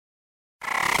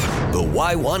The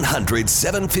Y100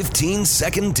 715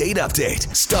 second date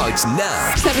update starts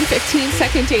now. 7:15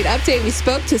 second date update. We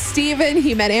spoke to Steven.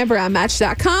 He met Amber on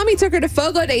Match.com. He took her to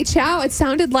Fogo de Chao. It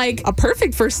sounded like a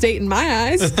perfect first date in my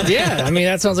eyes. Yeah, I mean,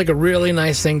 that sounds like a really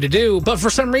nice thing to do. But for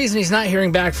some reason, he's not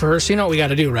hearing back for her. So you know what we got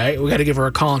to do, right? We got to give her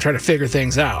a call and try to figure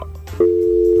things out.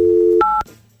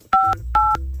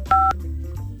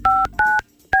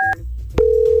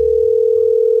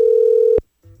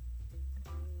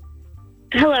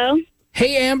 Hello.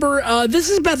 Hey, Amber. This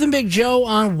is Beth and Big Joe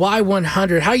on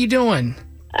Y100. How you doing?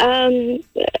 Good.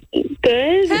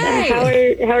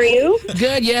 Hey. How are you?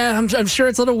 Good, yeah. I'm sure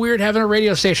it's a little weird having a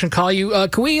radio station call you.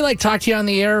 Can we, talk to you on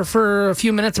the air for a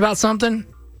few minutes about something?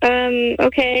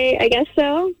 Okay, I guess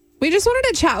so. We just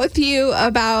wanted to chat with you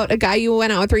about a guy you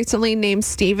went out with recently named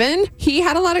Steven. He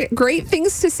had a lot of great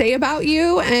things to say about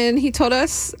you, and he told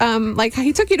us,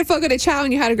 he took you to Fogo de Chao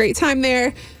and you had a great time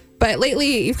there. But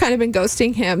lately, you've kind of been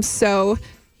ghosting him, so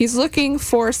he's looking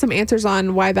for some answers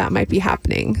on why that might be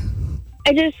happening.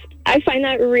 I find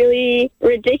that really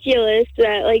ridiculous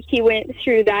that, he went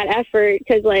through that effort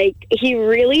because, he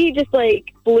really just,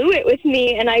 blew it with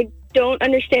me, and I don't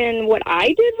understand what I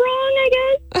did wrong, I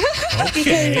guess.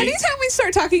 Okay. Anytime we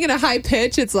start talking in a high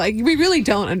pitch, it's like, we really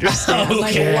don't understand.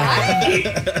 Okay.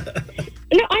 What?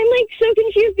 No, I'm, so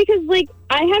confused because,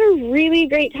 I had a really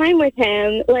great time with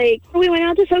him. We went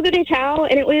out to Fogo de Chao,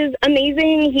 and it was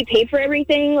amazing. He paid for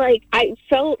everything. I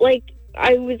felt like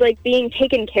I was, being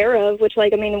taken care of, which,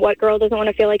 what girl doesn't want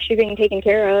to feel like she's being taken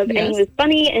care of? Yes. And he was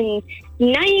funny and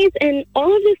nice, and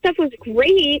all of this stuff was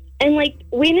great. And,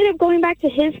 we ended up going back to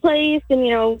his place,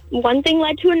 and, one thing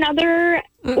led to another.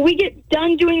 We get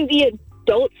done doing the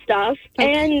adult stuff,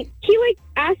 and he,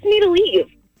 asked me to leave.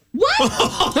 What?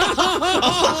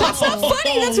 That's not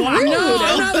funny. That's rude. No,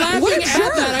 I'm not laughing What a at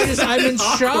jerk. that. I'm in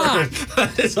shock.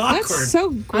 That is awkward. That's so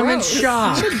gross. I'm in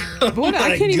shock.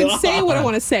 I can't even say what I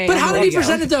want to say. But how did he Radio.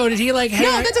 present it, though? Did he, hey... No,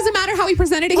 that doesn't matter how he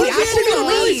presented it. He He asked had to you go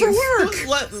to early leave. for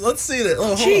work. Let's see that.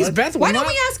 Oh, hold Jeez, on. Beth, Why don't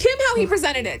we ask him how he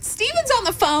presented it? Steven's on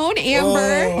the phone,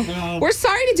 Amber. Oh, no. We're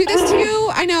sorry to do this to you.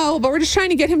 I know, but we're just trying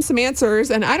to get him some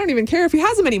answers, and I don't even care if he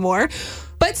has them anymore.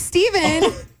 But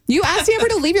Steven, you asked Amber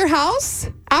to leave your house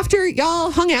after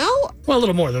y'all hung out? Well, a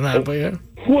little more than that, but yeah.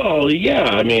 Well, yeah,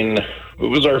 I mean, it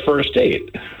was our first date.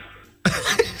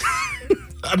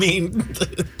 I mean,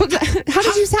 But how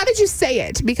did you say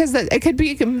it? Because it could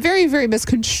be very, very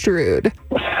misconstrued.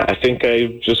 I think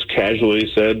I just casually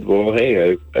said, well,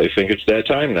 hey, I think it's that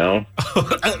time now.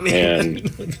 I mean,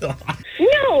 And- No.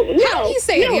 How do you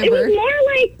say it, no, Amber? it was more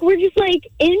we're just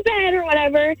in bed or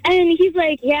whatever, and he's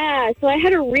like, yeah, so I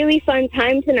had a really fun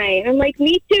time tonight. I'm like,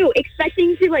 me too,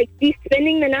 expecting to be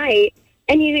spending the night.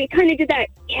 And he kind of did that,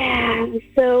 yeah,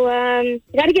 so I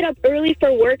got to get up early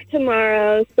for work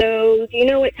tomorrow, so do you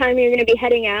know what time you're going to be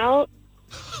heading out?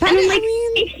 And I'm like,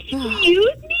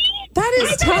 excuse me? That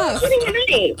is tough.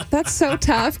 That's so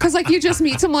tough. Because, you just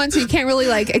meet someone, so you can't really,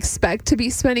 expect to be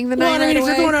spending the night Well, I mean, right if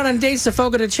you're away. going out on dates to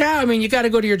Fogo de Chao, you got to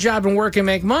go to your job and work and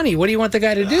make money. What do you want the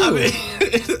guy to do?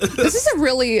 This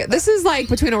is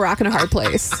between a rock and a hard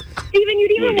place. Steven, you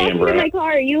didn't even Look, walk me to Amber, my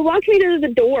car. You walked me to the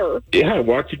door. yeah, I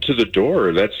walked you to the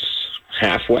door. That's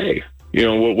halfway.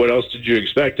 What else did you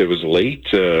expect? It was late.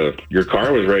 Your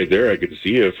car was right there. I could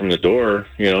see you from the door.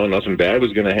 Nothing bad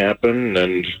was going to happen,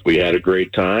 and we had a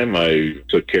great time. I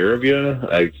took care of you.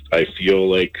 I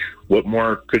feel like, what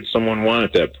more could someone want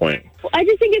at that point? I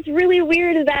just think it's really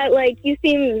weird that, you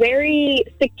seem very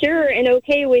secure and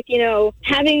okay with,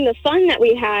 having the fun that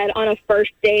we had on a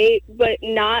first date, but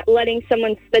not letting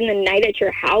someone spend the night at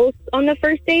your house on the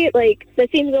first date. That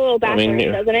seems a little backwards,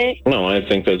 doesn't it? No, I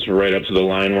think that's right up to the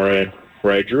line where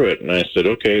I drew it. And I said,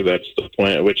 okay, that's the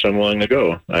point at which I'm willing to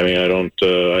go. I mean, I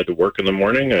had to work in the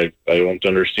morning. I don't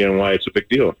understand why it's a big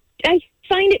deal. I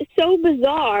find it so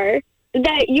bizarre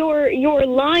that your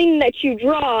line that you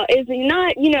draw is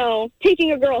not,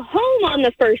 taking a girl home on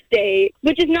the first date,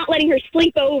 but just not letting her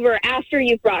sleep over after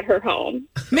you've brought her home.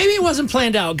 Maybe it wasn't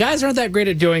planned out. Guys aren't that great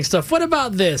at doing stuff. What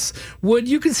about this? Would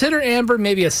you consider Amber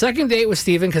maybe a second date with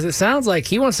Steven? Because it sounds like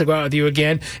he wants to go out with you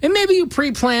again. And maybe you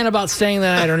pre-plan about staying the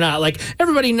night or not.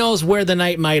 Everybody knows where the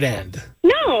night might end.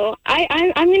 No,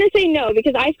 I'm going to say no,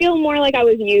 because I feel more like I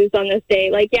was used on this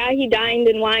date. Yeah, he dined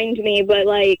and wined me, but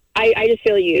I just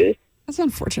feel used. That's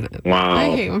unfortunate. Wow. I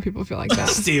hate when people feel like that.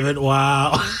 Steven,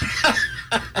 wow.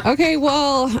 Okay,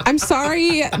 well, I'm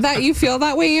sorry that you feel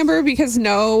that way, Amber, because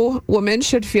no woman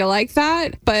should feel like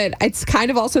that. But it's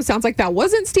kind of also sounds like that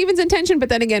wasn't Steven's intention. But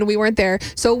then again, we weren't there.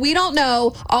 So we don't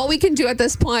know. All we can do at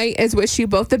this point is wish you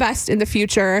both the best in the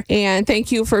future. And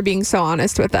thank you for being so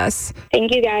honest with us.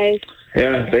 Thank you, guys.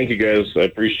 Yeah, thank you guys. I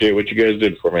appreciate what you guys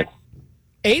did for me.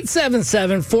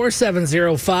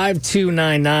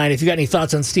 877-470-5299. If you got any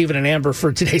thoughts on Steven and Amber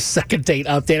for today's second date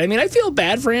update. I mean, I feel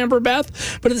bad for Amber,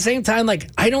 Beth, but at the same time, like,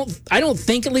 I don't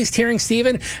think, at least hearing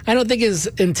Steven, I don't think his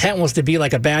intent was to be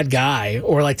like a bad guy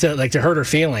or like to hurt her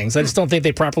feelings. I just don't think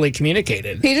they properly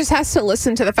communicated. He just has to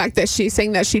listen to the fact that she's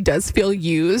saying that she does feel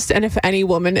used. And if any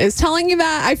woman is telling you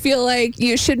that, I feel like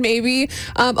you should maybe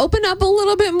open up a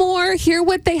little bit more, hear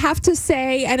what they have to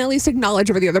say, and at least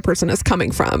acknowledge where the other person is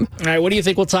coming from. All right, what do you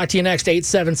think? We'll talk to you next.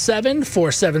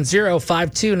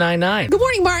 877-470-5299. Good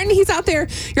morning, Martin. He's out there.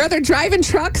 You're out there driving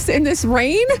trucks in this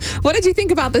rain. What did you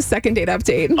think about this second date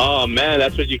update? Oh, man,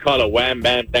 that's what you call a wham,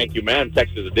 bam, thank you, ma'am,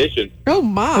 Texas edition. Oh,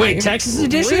 my. Wait, Texas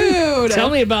edition? Rude. Tell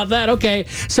me about that. Okay,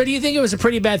 so do you think it was a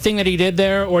pretty bad thing that he did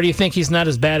there, or do you think he's not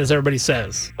as bad as everybody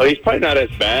says? Well, he's probably not as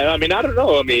bad. I mean, I don't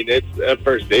know. I mean, it's a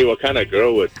first date. What kind of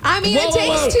girl would... I mean, it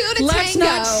takes two to Let's tango.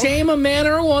 not shame a man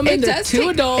or a woman. It They're does two take-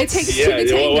 adults. It takes two to Yeah,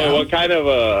 tango. what kind of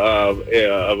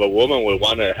a woman would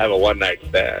want to have a one-night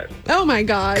stand? Oh, my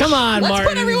gosh. Come on, Let's Martin.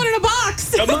 put everyone in a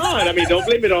box. Come on. I mean, don't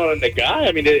blame it on the guy.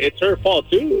 I mean, it's her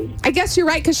fault, too. I guess you're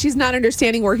right, because she's not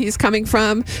understanding where he's coming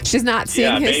from. She's not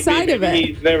seeing his side of it.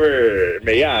 He's never...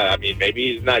 Yeah, I mean,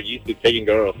 maybe he's not used to taking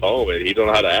girls home, and he don't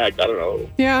know how to act. I don't know.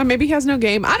 Yeah, maybe he has no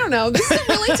game. I don't know. This is a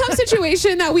really tough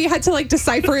situation that we had to like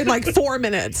decipher in like 4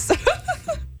 minutes.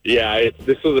 Yeah,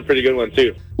 this was a pretty good one,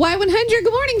 too. Y100,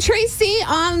 good morning, Tracy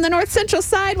on the North Central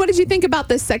side. What did you think about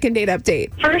this second date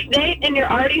update? First date and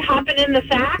you're already hopping in the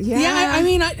sack? Yeah, I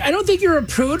mean, I don't think you're a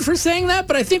prude for saying that,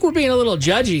 but I think we're being a little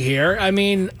judgy here. I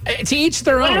mean, to each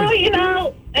their own. Well, you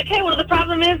know, okay, well, the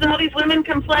problem is all these women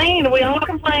complain. We all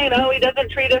complain, oh, he doesn't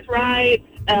treat us right.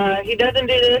 He doesn't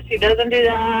do this, he doesn't do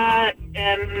that.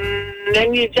 And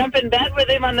then you jump in bed with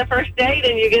him on the first date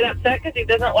and you get upset because he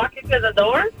doesn't walk you to the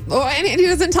door. Oh, and he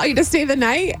doesn't tell you to stay the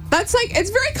night? That's like, it's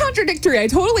very contradictory. I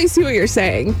totally see what you're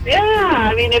saying. Yeah,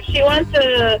 I mean, if she wants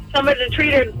somebody to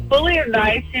treat her fully or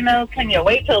nice, you know, can you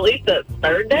wait till at least the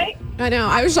third date? I know.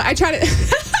 I try to...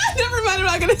 Never mind, I'm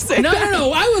not going to say that.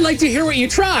 No. I would like to hear what you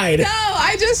tried. No,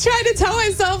 I just tried to tell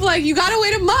myself, like, you got to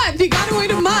wait a month. You got to wait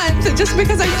a month. Just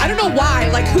because I don't know why.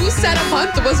 Like, who said a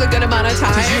month was a good amount of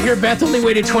time? Did you hear Beth only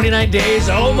waited 29 days?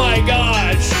 Oh, my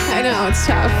gosh. I know, it's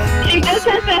tough. She just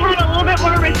has to have a little bit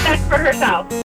more respect for herself.